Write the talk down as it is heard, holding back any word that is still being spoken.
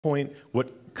point,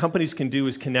 what companies can do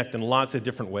is connect in lots of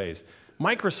different ways.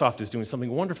 Microsoft is doing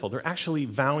something wonderful. They're actually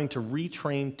vowing to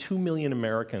retrain 2 million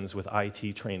Americans with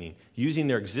IT training, using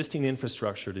their existing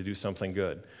infrastructure to do something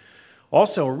good.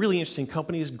 Also, a really interesting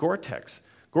company is Gore-Tex.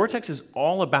 Gore-Tex is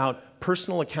all about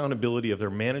personal accountability of their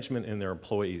management and their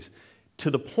employees, to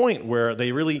the point where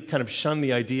they really kind of shun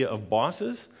the idea of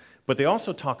bosses, but they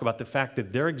also talk about the fact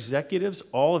that their executives,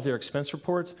 all of their expense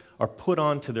reports, are put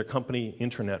onto their company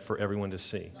intranet for everyone to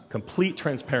see. Complete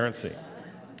transparency.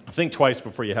 Think twice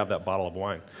before you have that bottle of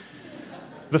wine.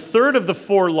 The third of the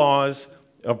 4 laws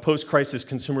of post-crisis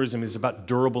consumerism is about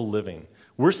durable living.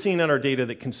 We're seeing in our data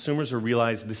that consumers are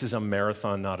realizing this is a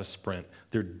marathon, not a sprint.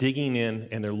 They're digging in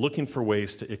and they're looking for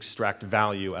ways to extract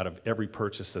value out of every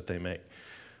purchase that they make.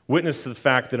 Witness to the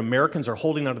fact that Americans are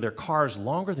holding onto their cars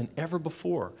longer than ever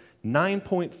before.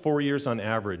 9.4 years on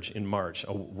average in March,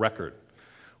 a record.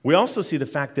 We also see the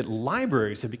fact that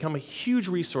libraries have become a huge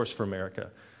resource for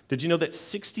America. Did you know that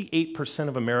 68%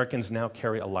 of Americans now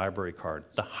carry a library card,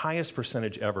 the highest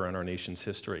percentage ever in our nation's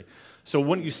history? So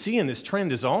what you see in this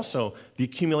trend is also the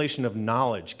accumulation of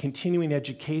knowledge. Continuing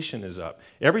education is up.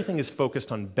 Everything is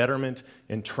focused on betterment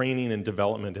and training and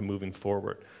development and moving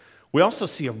forward. We also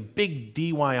see a big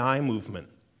DIY movement.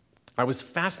 I was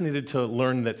fascinated to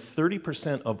learn that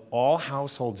 30% of all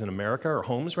households in America, or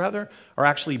homes rather, are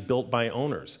actually built by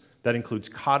owners. That includes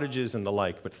cottages and the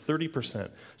like, but 30%.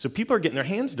 So people are getting their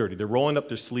hands dirty. They're rolling up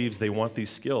their sleeves. They want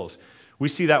these skills. We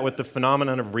see that with the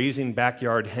phenomenon of raising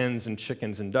backyard hens and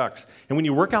chickens and ducks. And when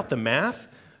you work out the math,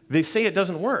 they say it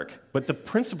doesn't work. But the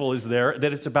principle is there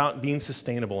that it's about being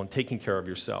sustainable and taking care of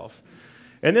yourself.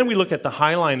 And then we look at the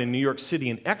High Line in New York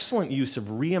City, an excellent use of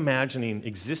reimagining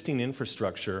existing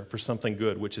infrastructure for something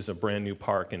good, which is a brand new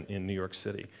park in New York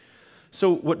City.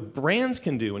 So what brands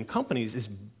can do and companies is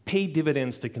pay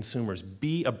dividends to consumers,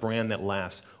 be a brand that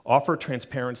lasts, offer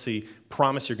transparency,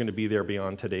 promise you're going to be there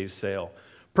beyond today's sale.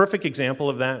 Perfect example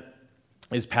of that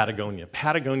is Patagonia.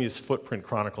 Patagonia's Footprint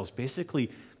Chronicles basically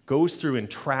goes through and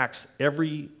tracks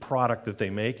every product that they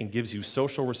make and gives you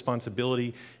social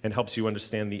responsibility and helps you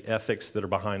understand the ethics that are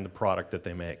behind the product that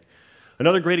they make.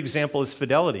 Another great example is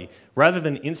Fidelity. Rather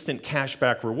than instant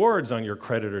cashback rewards on your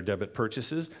credit or debit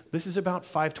purchases, this is about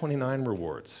 529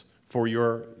 rewards for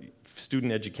your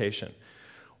student education.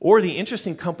 Or the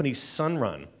interesting company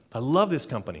Sunrun. I love this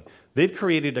company. They've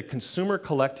created a consumer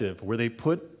collective where they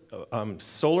put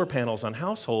solar panels on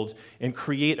households and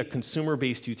create a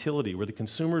consumer-based utility where the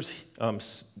consumer's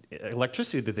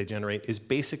electricity that they generate is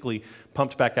basically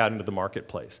pumped back out into the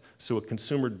marketplace. So a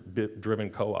consumer-driven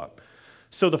co-op.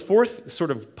 So the fourth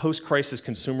sort of post-crisis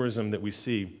consumerism that we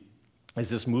see is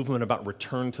this movement about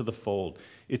return to the fold.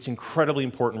 It's incredibly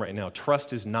important right now.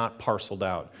 Trust is not parceled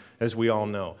out, as we all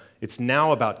know. It's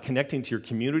now about connecting to your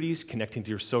communities, connecting to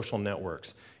your social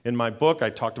networks. In my book, I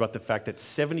talked about the fact that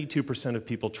 72% of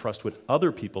people trust what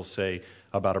other people say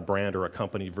about a brand or a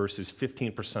company versus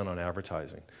 15% on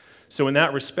advertising. So in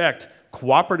that respect,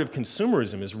 cooperative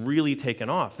consumerism has really taken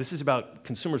off. This is about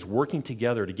consumers working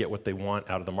together to get what they want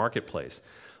out of the marketplace.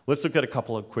 Let's look at a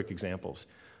couple of quick examples.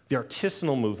 The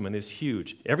artisanal movement is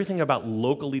huge. Everything about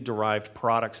locally derived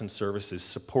products and services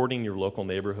supporting your local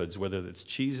neighborhoods, whether it's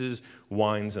cheeses,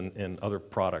 wines, and other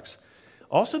products.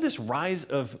 Also, this rise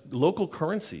of local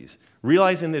currencies.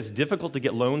 Realizing that it's difficult to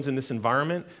get loans in this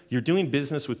environment, you're doing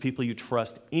business with people you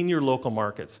trust in your local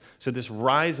markets. So this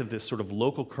rise of this sort of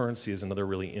local currency is another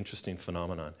really interesting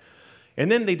phenomenon. And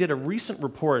then they did a recent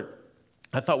report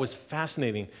I thought was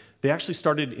fascinating. They actually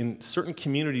started in certain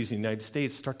communities in the United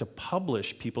States start to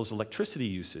publish people's electricity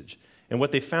usage. And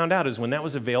what they found out is when that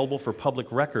was available for public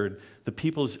record, the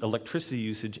people's electricity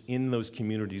usage in those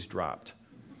communities dropped.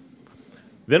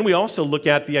 Then we also look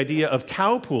at the idea of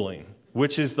cow pooling,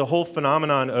 which is the whole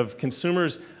phenomenon of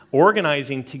consumers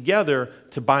organizing together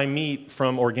to buy meat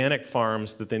from organic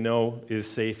farms that they know is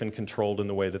safe and controlled in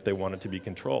the way that they want it to be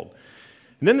controlled.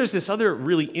 And then there's this other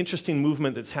really interesting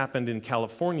movement that's happened in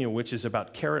California, which is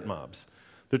about carrot mobs.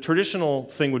 The traditional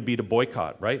thing would be to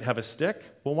boycott, right? Have a stick?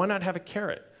 Well, why not have a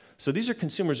carrot? So these are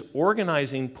consumers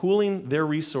organizing, pooling their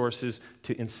resources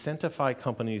to incentivize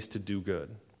companies to do good.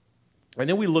 And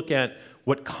then we look at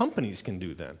what companies can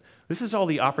do then. This is all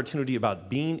the opportunity about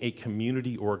being a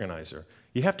community organizer.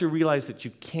 You have to realize that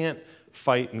you can't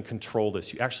fight and control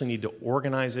this. You actually need to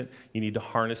organize it, you need to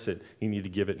harness it, you need to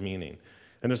give it meaning.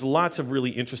 And there's lots of really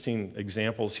interesting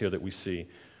examples here that we see.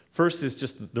 First is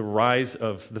just the rise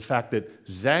of the fact that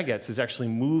Zagat's has actually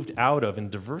moved out of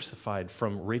and diversified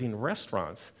from rating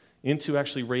restaurants into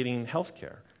actually rating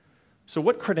healthcare. So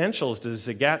what credentials does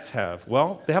Zagat's have?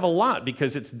 Well, they have a lot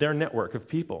because it's their network of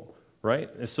people, right?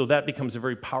 And so that becomes a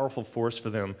very powerful force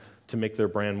for them to make their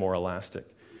brand more elastic.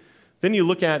 Then you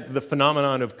look at the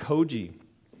phenomenon of Koji.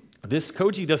 This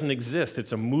Koji doesn't exist.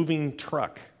 It's a moving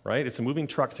truck, right? It's a moving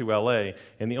truck through LA,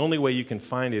 and the only way you can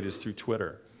find it is through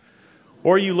Twitter.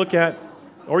 Or you look at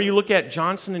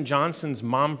Johnson & Johnson's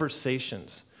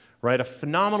Momversations, right? A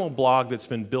phenomenal blog that's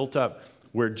been built up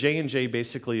where J&J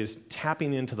basically is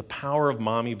tapping into the power of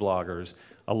mommy bloggers,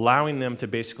 allowing them to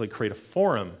basically create a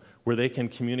forum where they can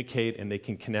communicate and they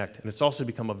can connect. And it's also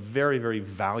become a very, very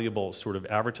valuable sort of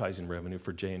advertising revenue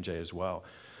for J&J as well.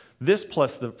 This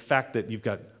plus the fact that you've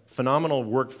got phenomenal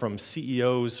work from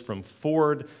CEOs from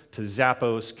Ford to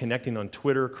Zappos, connecting on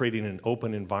Twitter, creating an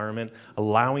open environment,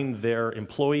 allowing their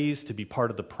employees to be part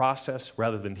of the process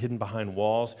rather than hidden behind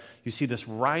walls. You see this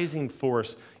rising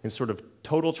force in sort of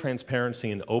total transparency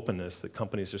and openness that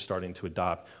companies are starting to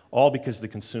adopt, all because the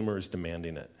consumer is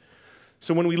demanding it.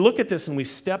 So when we look at this and we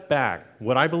step back,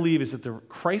 what I believe is that the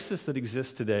crisis that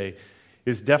exists today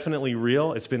is definitely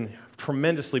real. It's been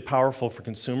tremendously powerful for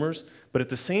consumers, but at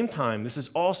the same time, this is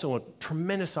also a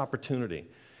tremendous opportunity.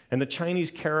 And the Chinese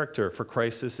character for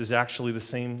crisis is actually the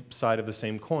same side of the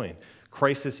same coin.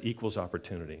 Crisis equals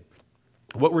opportunity.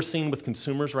 What we're seeing with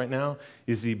consumers right now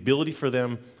is the ability for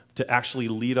them to actually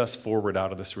lead us forward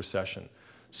out of this recession.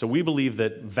 So we believe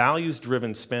that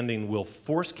values-driven spending will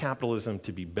force capitalism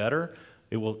to be better.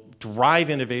 It will drive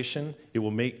innovation, it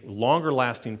will make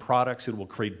longer-lasting products, it will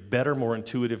create better, more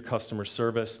intuitive customer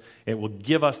service, and it will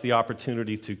give us the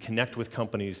opportunity to connect with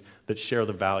companies that share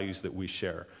the values that we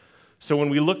share. So when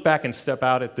we look back and step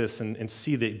out at this and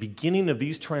see the beginning of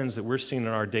these trends that we're seeing in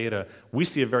our data, we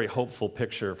see a very hopeful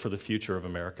picture for the future of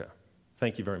America.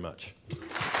 Thank you very much.